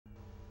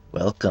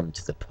Welcome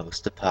to the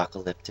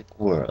post-apocalyptic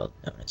world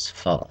known as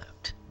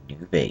Fallout, New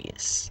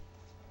Vegas.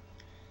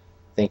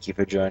 Thank you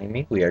for joining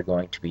me. We are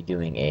going to be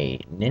doing a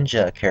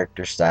ninja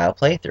character style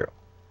playthrough.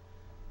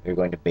 We're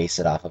going to base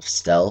it off of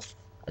stealth,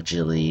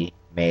 agility,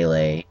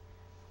 melee,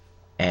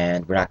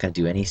 and we're not going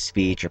to do any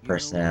speech or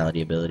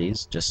personality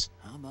abilities, just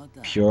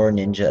pure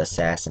ninja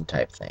assassin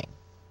type thing.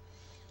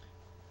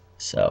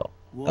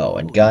 Oh,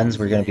 and guns,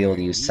 we're going to be able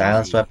to use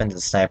silenced weapons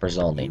and snipers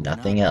only,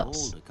 nothing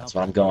else. That's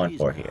what I'm going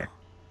for here.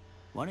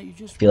 I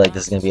feel like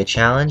this is going to be a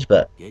challenge,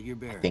 but I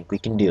think we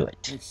can do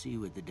it.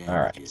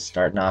 Alright,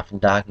 starting off in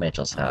Doc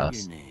Mitchell's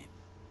house.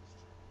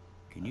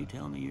 Can you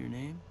tell me your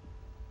name?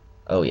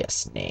 Oh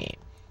yes, name.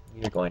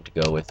 We're going to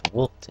go with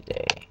Wolff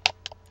today.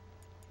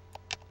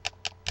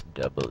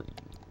 W.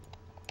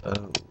 O.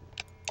 Oh,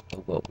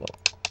 whoa, whoa.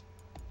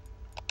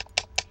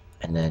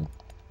 And then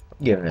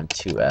giving him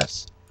 2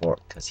 Fs for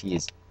because he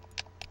is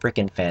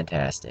freaking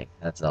fantastic.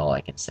 That's all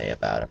I can say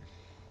about him.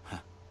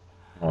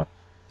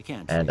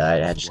 And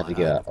I just have to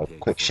give a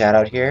quick shout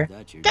out here.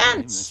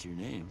 Guns!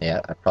 Yeah,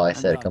 I probably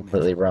said it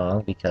completely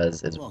wrong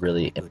because it's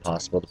really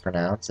impossible to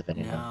pronounce. If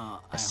anyone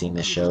has seen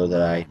the show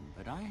that I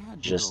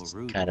just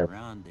kind of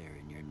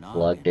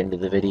plugged into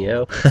the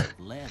video.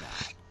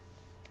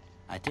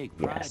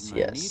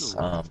 Yes.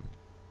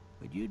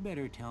 But you'd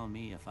better tell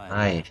me if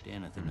I left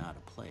anything out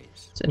of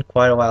place. It's been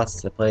quite a while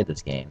since I played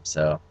this game,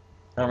 so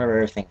I don't remember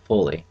everything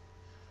fully.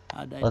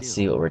 Let's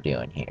see what we're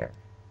doing here.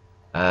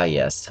 Ah,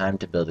 yes, time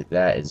to build it.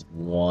 That is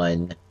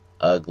one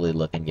ugly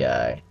looking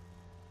guy.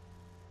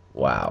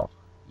 Wow.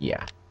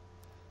 Yeah.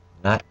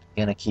 Not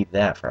gonna keep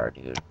that for our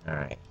dude.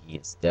 Alright, he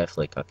is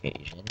definitely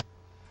Caucasian.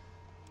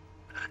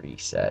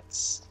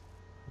 Presets.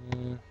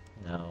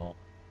 No.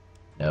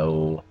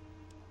 No.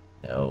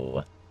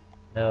 No.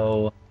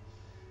 No.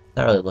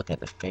 Not really looking at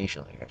the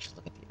facial hair, just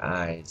look at the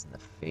eyes and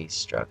the face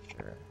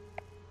structure.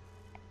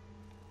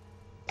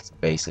 It's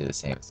basically the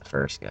same as the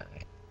first guy.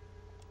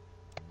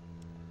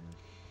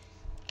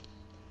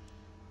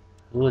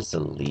 Who was the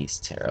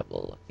least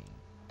terrible looking?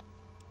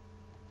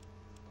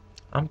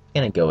 I'm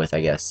gonna go with, I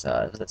guess,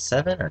 was it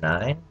 7 or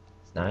 9?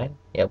 It's 9?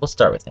 Yeah, we'll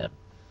start with him.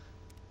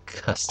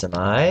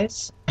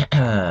 Customize.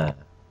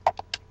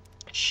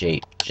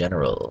 Shape,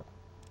 general.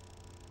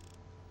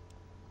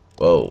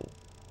 Whoa.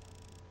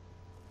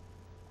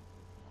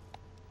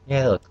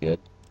 Yeah, that looks good.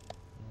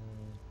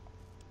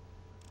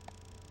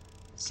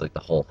 It's like the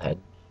whole head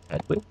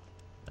width.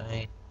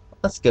 Right.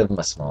 Let's give him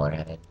a smaller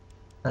head.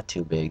 Not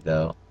too big,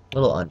 though. A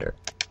little under.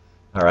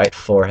 Alright,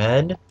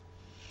 forehead.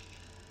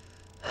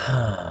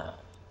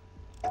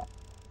 You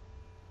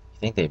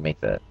think they'd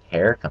make the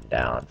hair come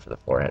down for the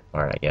forehead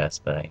part, I guess,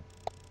 but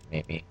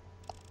maybe.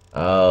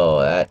 Oh,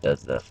 that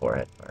does the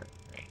forehead part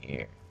right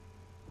here.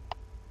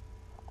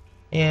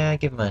 Yeah,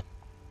 give him a...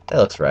 That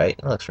looks right.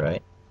 That looks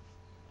right.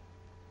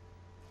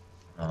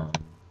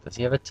 Does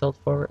he have a tilt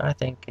forward? I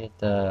think it,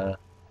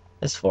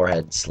 his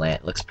forehead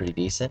slant looks pretty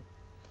decent.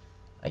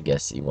 I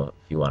guess if you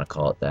want to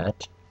call it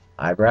that.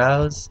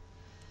 Eyebrows?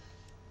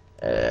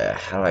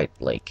 How do I,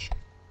 like...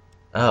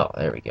 Oh,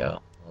 there we go.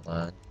 Hold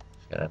on.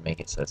 Just gotta make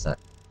it so it's not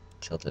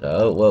tilted.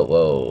 Oh, whoa,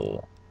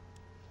 whoa.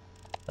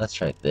 Let's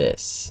try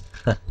this.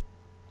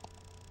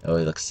 Oh,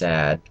 he looks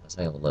sad. Let's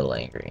make him a little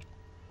angry.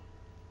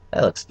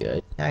 That looks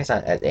good. Now he's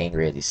not as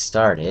angry as he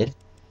started.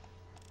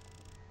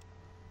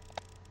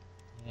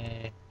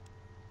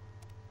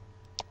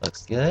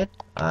 Looks good.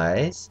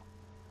 Eyes.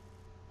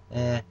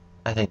 I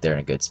think they're in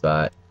a good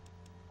spot.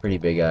 Pretty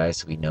big eyes,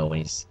 so we know when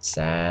he's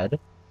sad.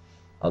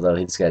 Although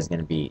this guy's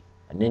gonna be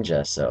a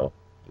ninja, so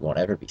he won't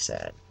ever be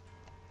sad.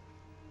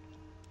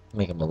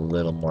 Make him a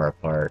little more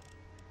apart.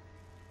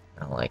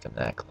 I don't like him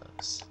that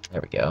close.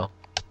 There we go.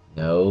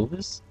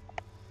 Nose.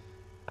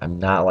 I'm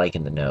not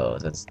liking the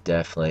nose. That's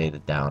definitely the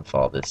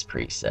downfall of this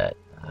preset.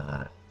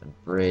 The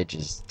bridge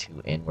is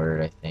too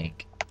inward, I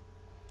think.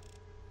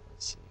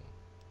 Let's see.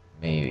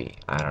 Maybe.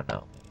 I don't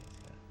know.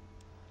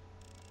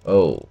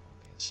 Oh. Okay,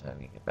 so let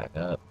me get back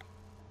up.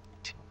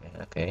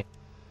 Okay.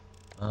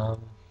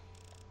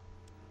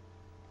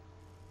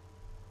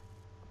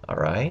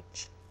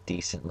 Alright.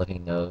 Decent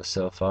looking nose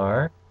so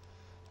far.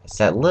 It's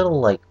that little,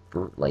 like,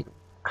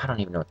 I don't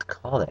even know what to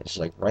call that. It's just,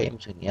 like, right in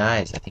between the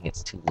eyes. I think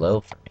it's too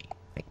low for me.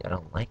 I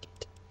don't like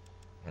it.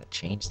 I gotta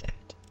change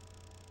that.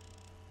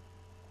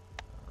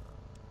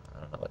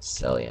 I don't know what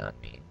Celion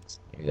means.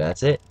 Maybe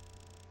that's it?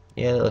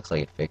 Yeah, it looks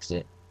like it fixed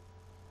it.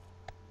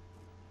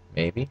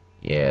 Maybe?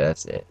 Yeah,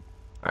 that's it.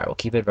 Alright, we'll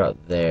keep it about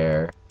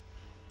there.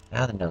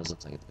 Now the nose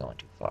looks like it's going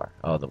too far.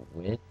 Oh, the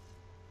width?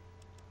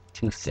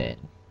 Too thin.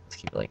 Let's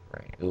keep it like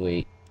right. Ooh,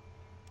 wait.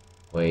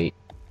 Wait.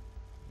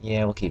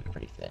 Yeah, we'll keep it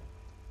pretty thin.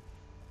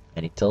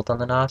 Any tilt on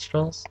the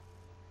nostrils?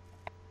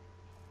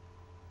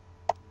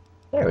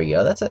 There we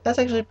go. That's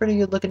actually a pretty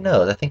good looking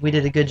nose. I think we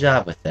did a good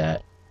job with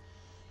that.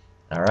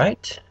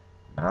 Alright.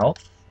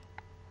 Mouth.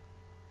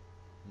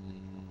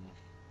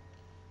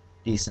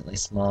 Decently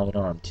small, but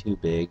not too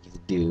big. He's a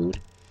dude.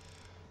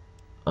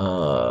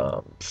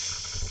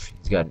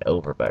 He's got an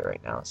overbite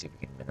right now. Let's see if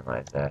we can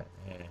minimize that.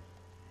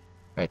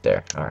 Right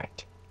there.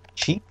 Alright.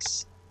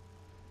 Cheeks.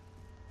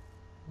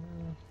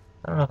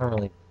 I don't know if I'm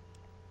really...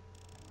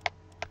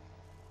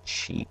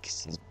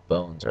 Cheeks. His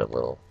bones are a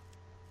little...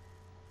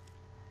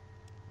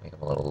 Make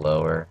them a little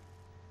lower.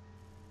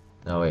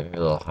 No, wait, maybe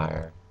a little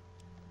higher.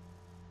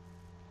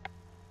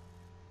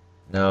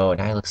 No,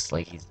 now he looks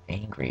like he's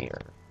angry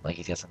or like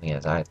he's got something in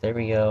his eyes. There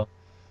we go.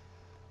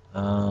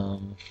 I'll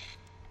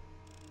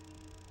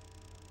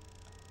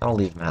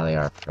leave them how they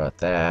are about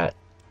that.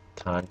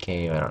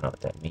 Concave, I don't know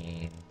what that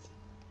means.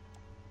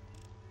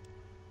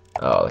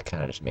 Oh, it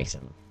kind of just makes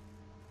him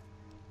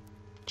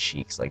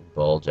cheeks like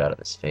bulge out of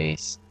his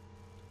face.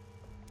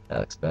 That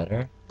looks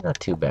better. Not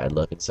too bad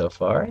looking so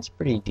far. He's a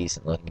pretty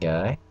decent looking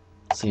guy.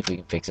 See if we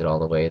can fix it all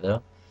the way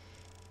though.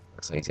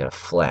 Looks like he's got a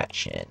flat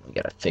chin. We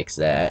gotta fix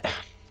that.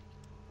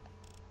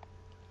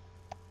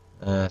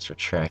 Let's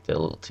retract it a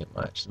little too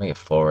much. Let's make it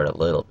forward a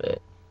little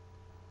bit.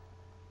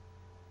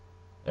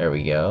 There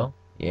we go.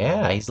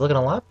 Yeah, he's looking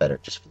a lot better.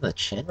 Just from the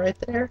chin right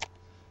there.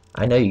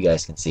 I know you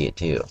guys can see it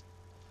too.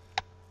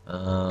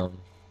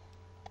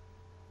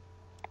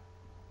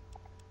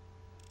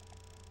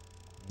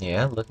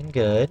 Yeah, looking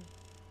good.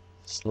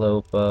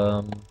 Slope,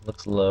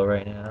 looks low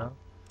right now.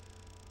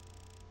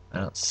 I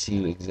don't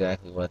see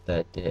exactly what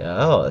that did.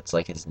 Oh, it's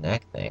like his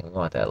neck thing. We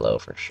want that low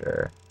for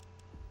sure.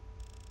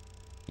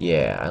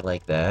 Yeah, I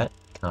like that.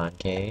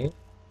 Concave.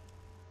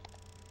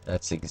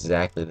 That's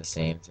exactly the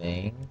same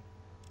thing.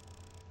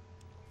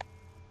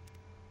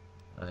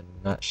 I'm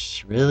not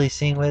really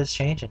seeing what it's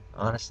changing,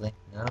 honestly.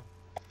 No.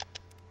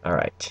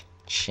 Alright.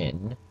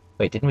 Chin.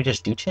 Wait, didn't we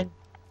just do chin?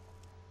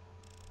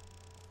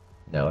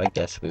 No, I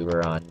guess we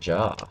were on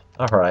jaw.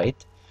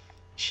 Alright.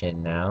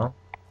 Chin now.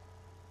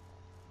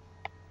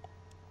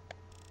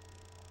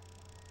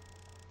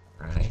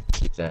 Alright,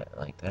 keep that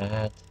like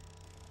that.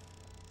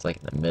 It's like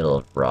in the middle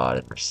of broad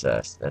and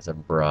recessed. That's a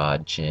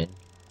broad chin.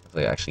 It's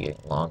like actually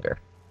getting longer.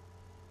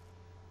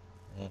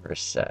 And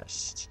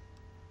recessed.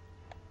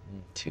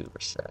 Too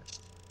recessed.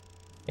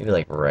 Maybe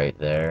like right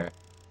there.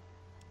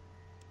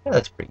 That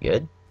looks pretty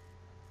good.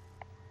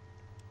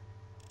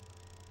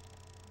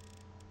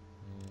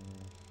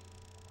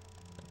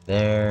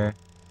 There.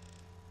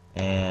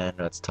 And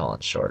that's tall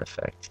and short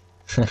effect.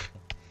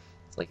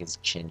 It's like his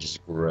chin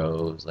just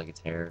grows like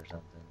its hair or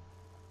something.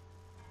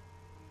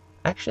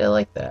 Actually, I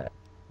like that.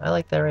 I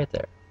like that right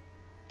there.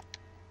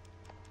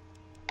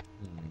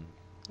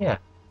 Yeah,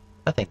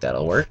 I think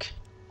that'll work.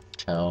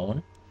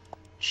 Tone.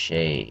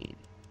 Shade.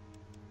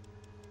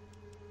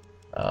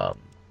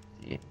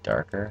 Getting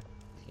darker.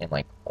 He's getting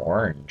like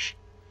orange.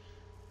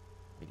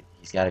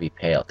 He's got to be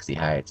pale because he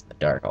hides in the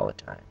dark all the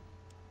time.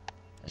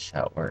 That's just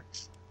how it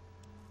works.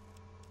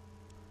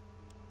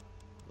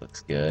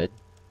 Looks good.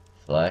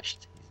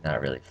 Flushed. He's not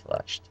really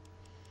flushed.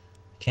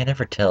 Can't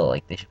ever tell.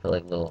 Like they should put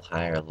like little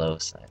high or low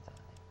signs on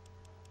it.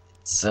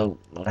 It's so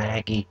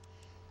laggy.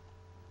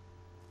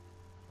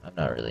 I'm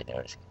not really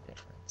noticing a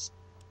difference.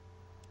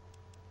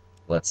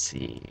 Let's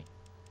see.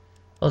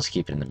 Let's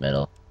keep it in the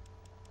middle.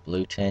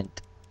 Blue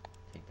tint.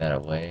 Take that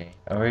away.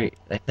 Alright,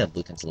 I think that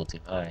blue tint's a little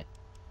too high.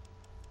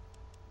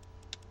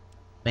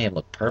 Make him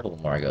look purple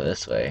more I go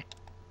this way.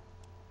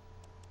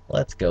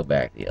 Let's go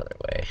back the other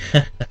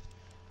way.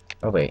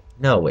 Oh wait,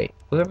 no wait.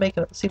 We're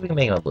making. See if we can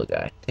make him a blue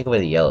guy. Take away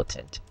the yellow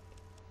tint.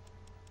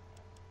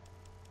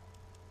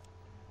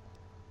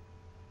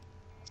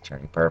 He's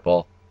turning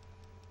purple.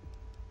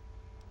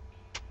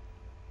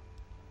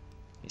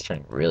 He's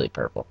turning really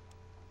purple.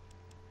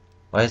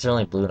 Why is there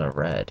only blue and a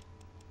red?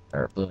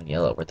 Or blue and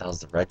yellow? Where the hell's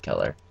the red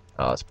color?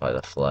 Oh, it's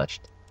probably the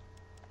flushed.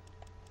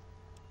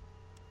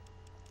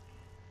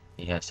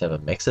 He has to have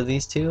a mix of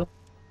these two?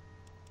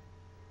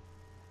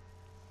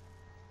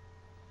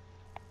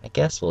 I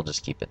guess we'll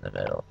just keep it in the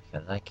middle,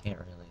 because I can't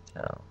really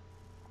tell.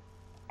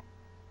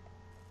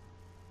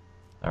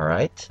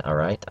 Alright,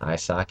 eye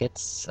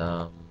sockets,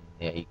 yeah,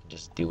 you can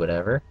just do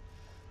whatever.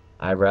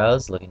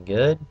 Eyebrows, looking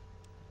good.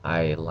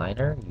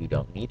 Eyeliner, you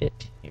don't need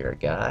it, you're a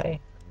guy.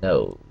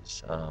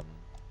 Nose, not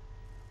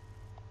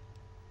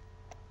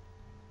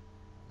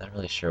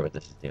really sure what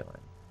this is doing.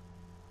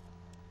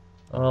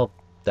 Well,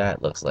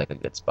 that looks like a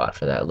good spot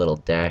for that little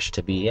dash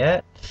to be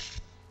at.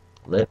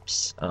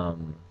 Lips,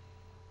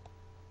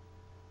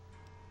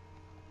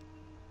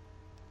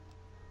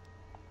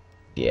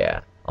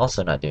 yeah,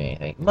 also not doing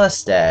anything.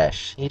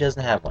 Mustache! He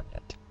doesn't have one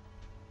yet.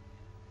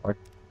 Or,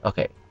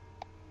 okay.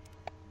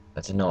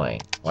 That's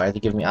annoying. Why are they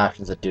giving me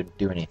options that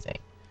do anything?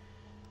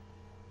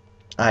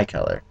 Eye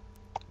color.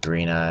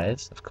 Green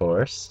eyes, of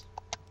course.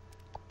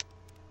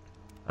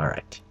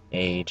 Alright.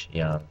 Age,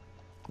 young.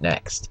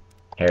 Next.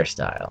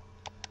 Hairstyle.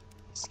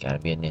 It's gotta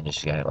be a ninja.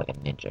 She's gotta have like a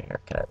ninja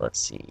haircut. Let's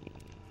see.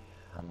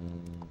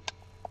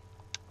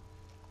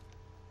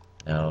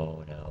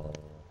 No, no.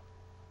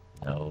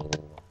 No.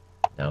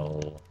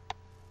 No.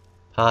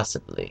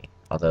 Possibly.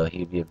 Although he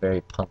would be a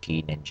very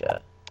punky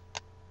ninja.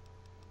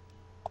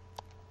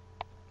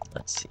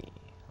 Let's see.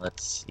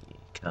 Let's see.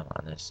 Come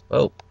on, this.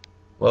 Whoa.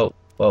 Whoa.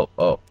 Whoa.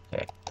 Oh.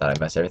 Okay. Thought I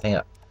messed everything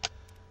up.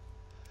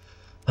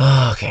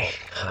 Okay.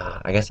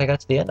 I guess I got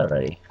to the end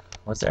already.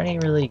 Was there any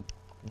really...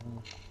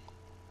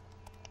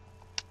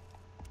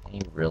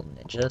 Any real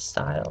ninja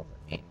styles?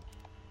 I mean...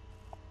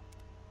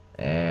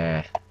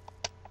 Eh,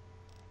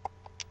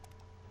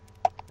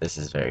 this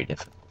is very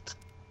difficult.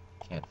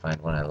 Can't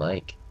find one I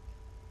like.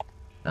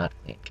 Not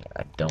clean cut.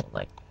 I don't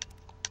like that.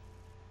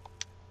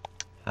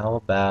 How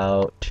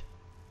about...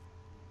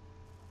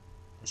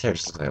 This hair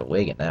just looks like a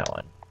wig in that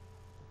one.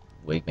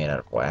 Wig made out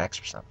of wax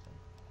or something.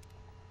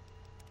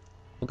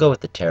 We'll go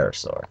with the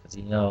pterosaur, because,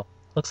 you know,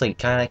 looks like he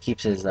kind of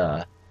keeps his,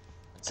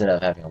 instead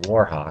of having a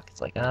warhawk, it's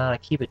like,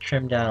 keep it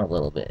trimmed down a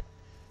little bit.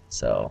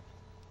 So,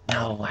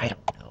 no, I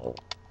don't know.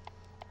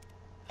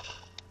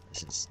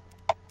 This is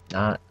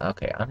not,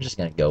 okay, I'm just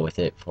gonna go with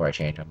it before I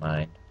change my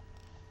mind.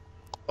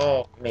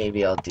 Oh,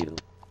 maybe I'll do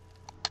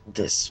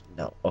this.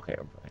 No, okay,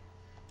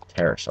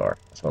 pterosaur,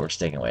 that's what we're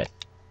sticking with.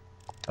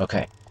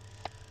 Okay.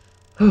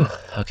 Whew,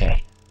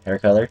 okay. Hair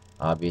color,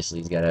 obviously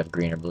he's gotta have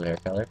green or blue hair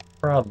color.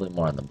 Probably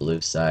more on the blue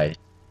side.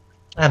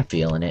 I'm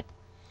feeling it.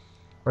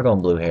 We're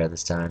going blue hair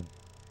this time.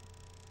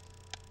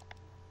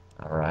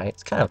 Alright,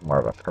 it's kind of more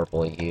of a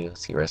purple hue.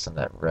 Let's get rid of some of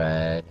that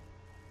red.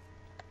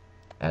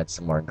 Add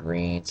some more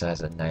green so it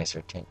has a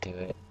nicer tint to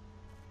it.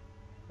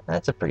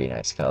 That's a pretty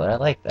nice color. I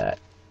like that.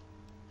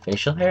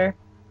 Facial hair?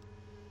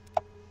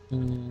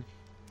 Kind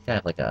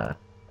of like a...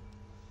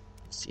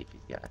 Let's see if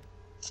he's got it.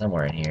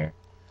 Somewhere in here.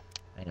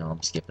 I know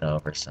I'm skipping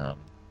over some.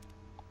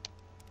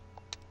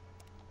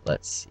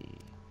 Let's see.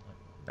 What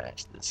will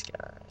match this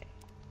guy?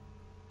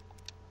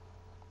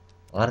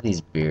 A lot of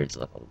these beards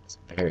look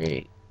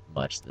very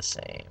much the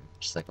same.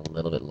 Just like a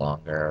little bit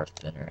longer or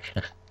thinner.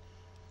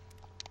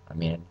 I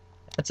mean,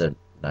 that's a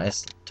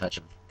nice touch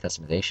of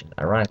customization.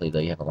 Ironically, though,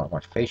 you have a lot more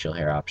facial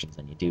hair options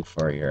than you do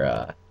for your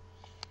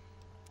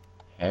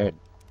hair,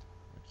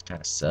 which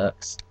kind of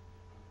sucks.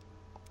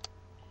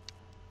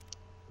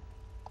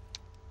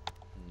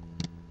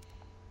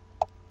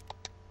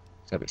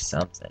 There's gotta be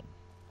something.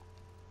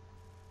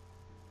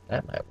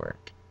 That might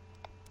work.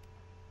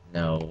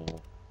 No.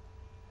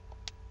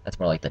 That's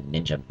more like the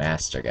Ninja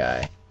Master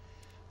guy.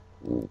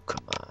 Ooh,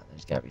 come on.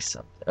 There's gotta be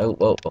something. Oh,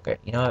 whoa, okay.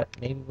 You know what?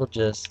 Maybe we'll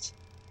just...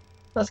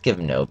 Let's give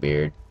him no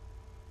beard.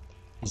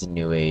 He's a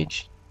new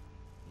age.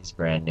 He's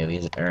brand new. He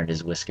hasn't earned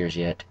his whiskers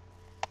yet.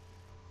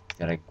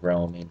 Gotta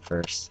grow them in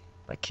first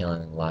by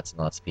killing lots and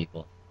lots of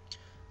people.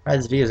 Alright,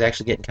 this video is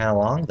actually getting kind of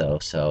long, though,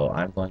 so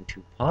I'm going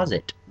to pause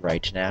it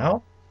right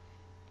now.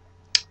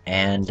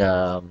 And,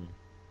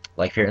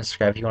 like, share, and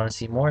subscribe if you want to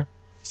see more.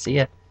 See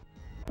ya.